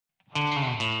Good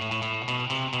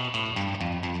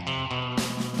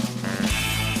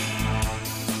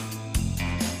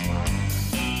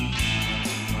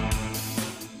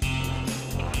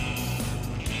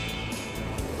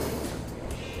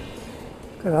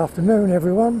afternoon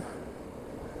everyone.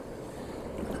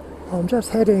 I'm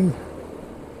just heading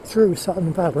through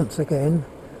Sutton Valence again,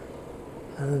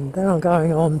 and then I'm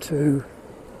going on to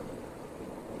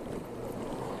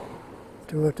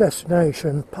a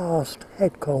destination past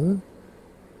Headcombe.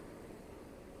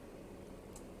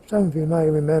 Some of you may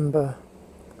remember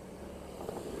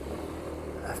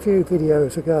a few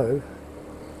videos ago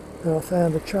that I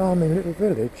found a charming little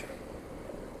village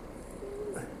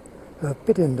of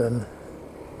Biddenden.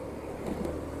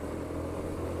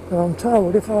 But I'm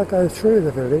told if I go through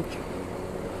the village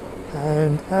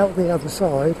and out the other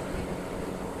side,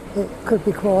 it could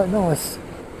be quite nice.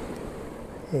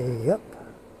 Yep.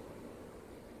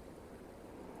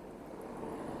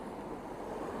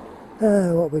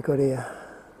 What we got here?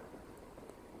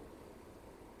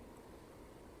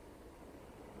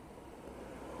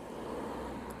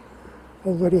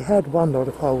 Already had one lot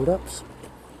of hold-ups.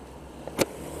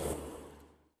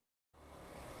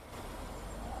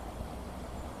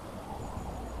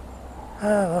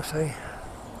 Oh, I see.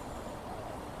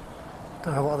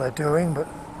 Don't know what they're doing, but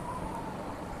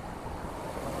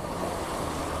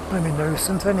blooming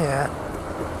nuisance anyhow.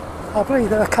 I believe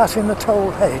they're cutting the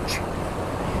tall hedge.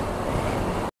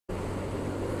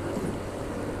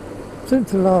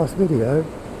 Since the last video,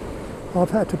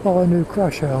 I've had to buy a new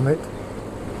crash helmet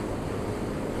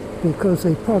because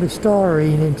the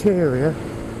polystyrene interior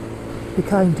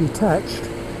became detached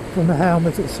from the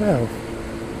helmet itself.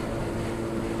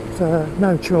 So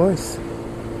no choice,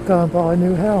 go and buy a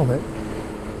new helmet.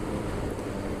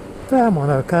 Found one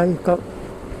okay, got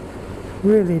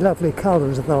really lovely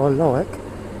colours that I like.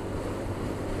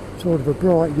 Sort of a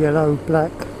bright yellow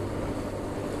black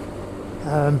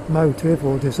motive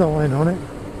or design on it.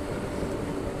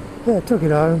 Yeah, took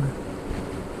it home,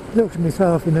 looked at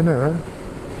myself in the mirror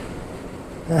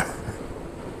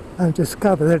and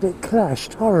discovered that it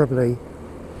clashed horribly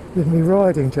with my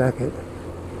riding jacket.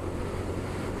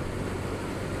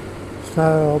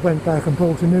 So I went back and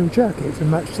bought a new jacket to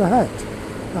match the hat.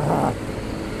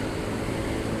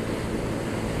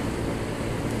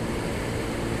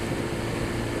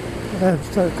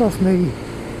 So it cost me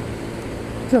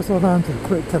just on 100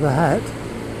 quid for the hat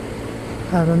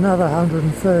and another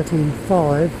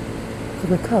 135 for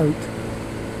the coat.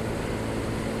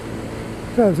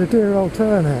 So it was a dear old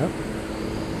turnout.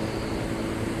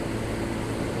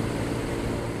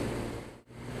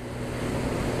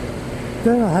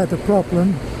 Then I had the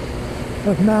problem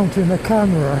of mounting the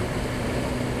camera,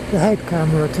 the head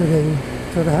camera to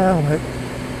the helmet.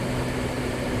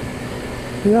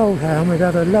 The old helmet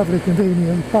had a lovely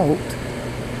convenient bolt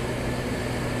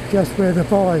just where the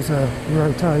visor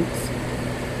rotates,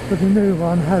 but the new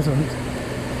one hasn't.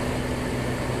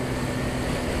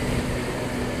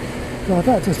 So I've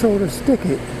had to sort of stick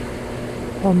it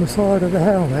on the side of the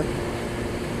helmet.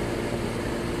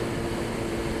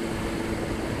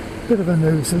 Bit of a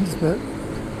nuisance, but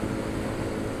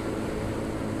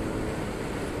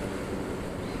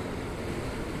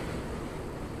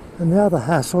and the other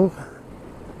hassle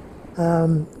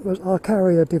was I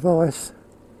carry a device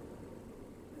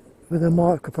with a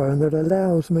microphone that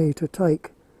allows me to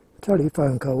take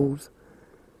telephone calls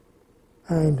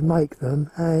and make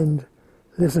them and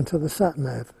listen to the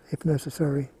sat-nav if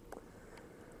necessary,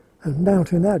 and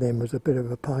mounting that in was a bit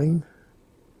of a pain.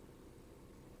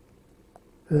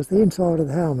 There's the inside of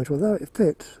the helmet, although it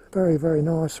fits very, very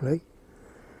nicely,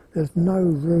 there's no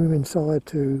room inside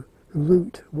to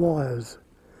route wires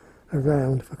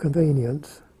around for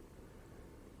convenience.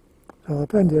 So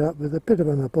I've ended up with a bit of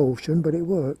an abortion, but it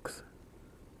works.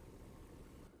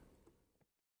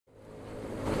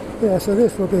 Yeah, so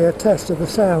this will be a test of the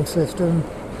sound system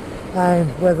and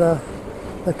whether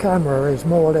the camera is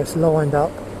more or less lined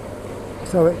up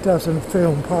so it doesn't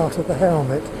film part of the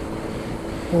helmet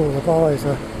or the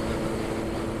visor.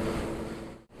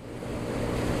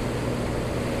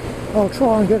 I'll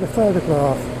try and get a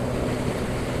photograph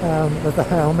of the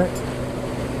helmet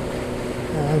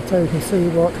and so you can see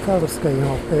what colour scheme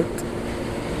I've picked.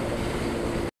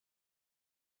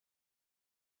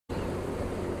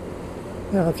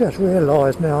 Yeah, I've just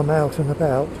realised now I'm out and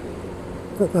about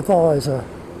that the visor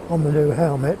on the new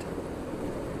helmet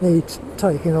needs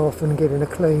taking off and getting a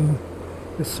clean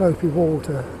with soapy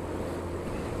water.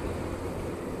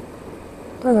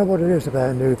 Don't know what it is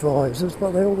about new visors,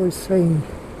 but they always seem,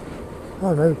 I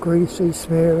don't know, greasy,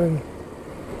 smearing.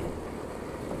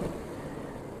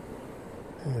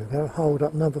 There we go, hold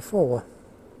up number 4.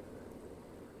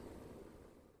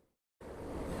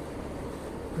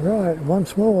 Right,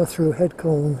 once more through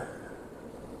Headcorn.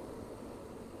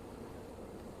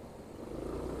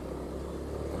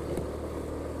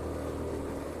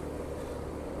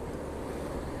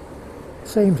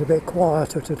 Seems a bit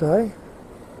quieter today.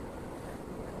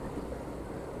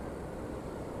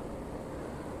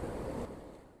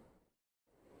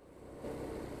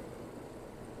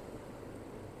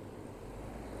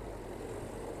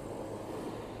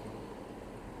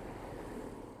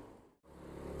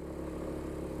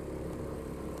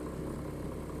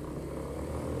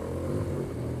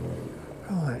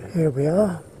 Right, here we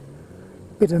are,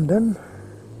 Biddenden.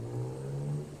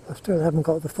 I still haven't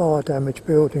got the fire damage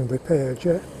building repaired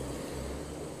yet.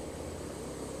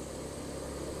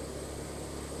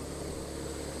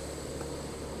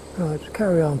 Right,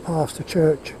 carry on past the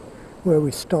church where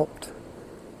we stopped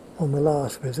on the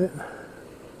last visit.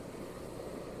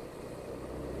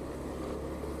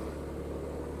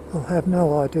 I have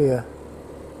no idea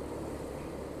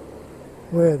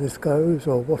where this goes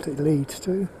or what it leads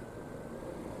to.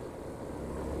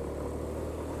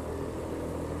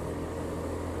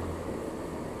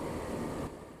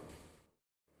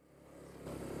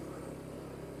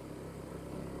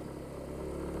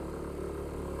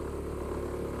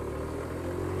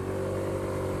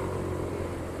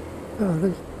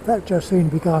 Oh, that just seemed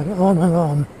to be going on and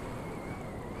on.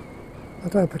 I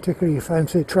don't particularly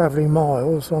fancy travelling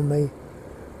miles on the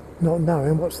not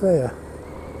knowing what's there.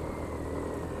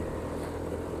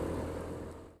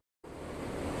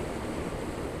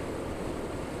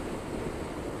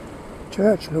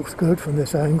 Church looks good from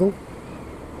this angle.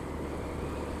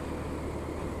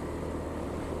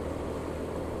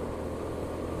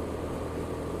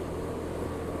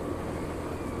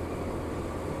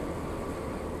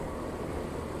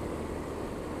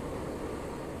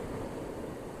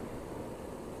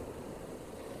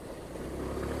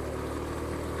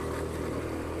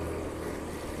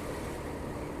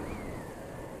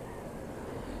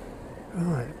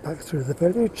 Right, back through the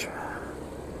village.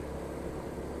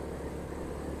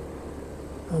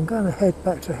 I'm going to head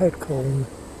back to Headcorn. I'm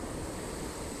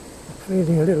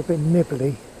feeling a little bit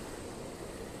nibbly.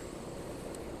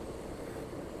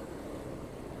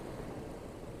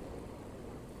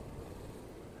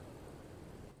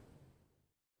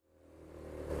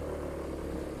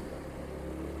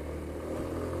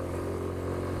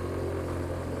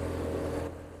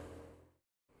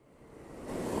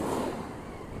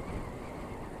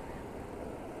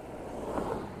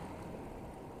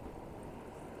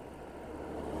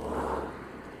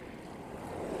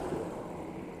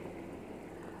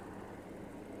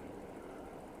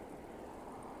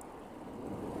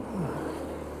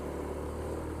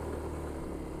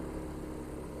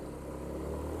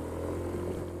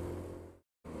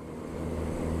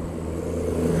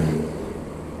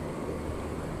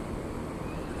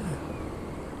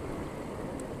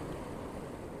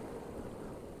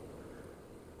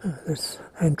 This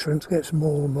entrance gets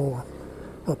more and more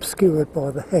obscured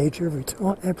by the hedge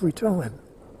every time.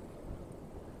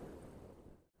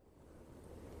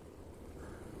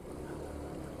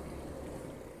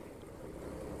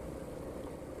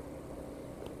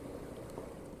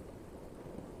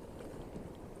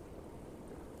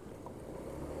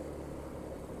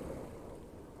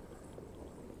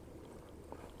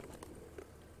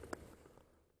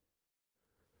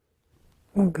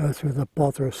 Won't go through the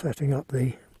bother of setting up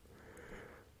the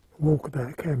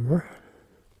walkabout camera.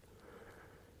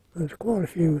 There's quite a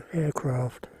few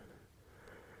aircraft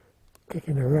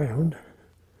kicking around.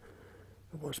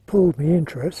 What's pulled me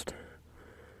interest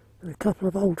is a couple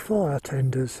of old fire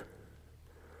tenders.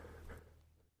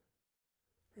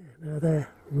 Now they're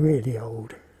really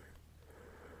old.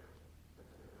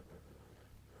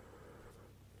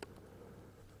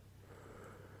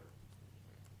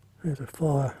 There's a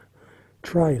fire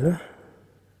trailer.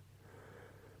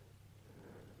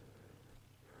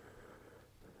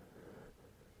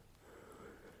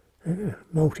 Yeah,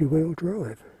 multi-wheel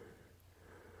drive.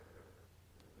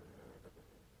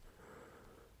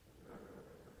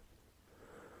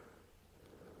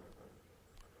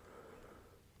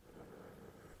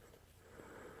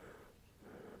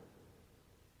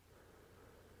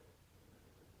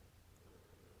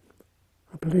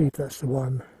 I believe that's the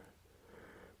one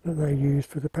that they use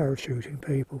for the parachuting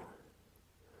people.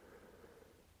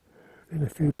 And a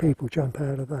few people jump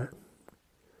out of that.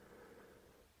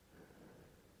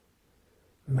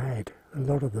 Mad, a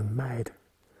lot of them mad.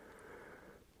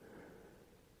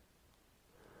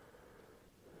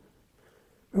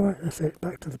 Right, that's it,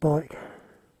 back to the bike.